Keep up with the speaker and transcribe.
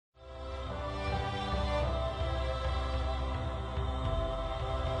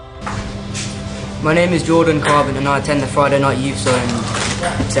My name is Jordan Carbon and I attend the Friday Night Youth Zone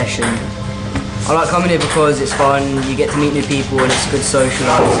session. I like coming here because it's fun, you get to meet new people and it's good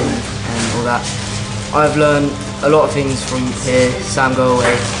socialising and all that. I've learned a lot of things from here, Sam Go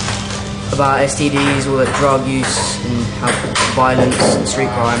Away, about STDs, all that drug use and how violence and street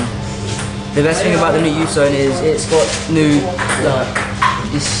crime. The best thing about the new Youth Zone is it's got new,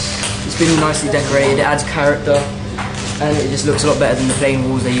 it's been nicely decorated, it adds character and it just looks a lot better than the plain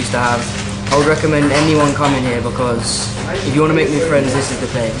walls they used to have. I would recommend anyone coming here because if you want to make new friends, this is the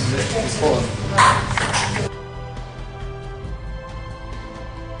place.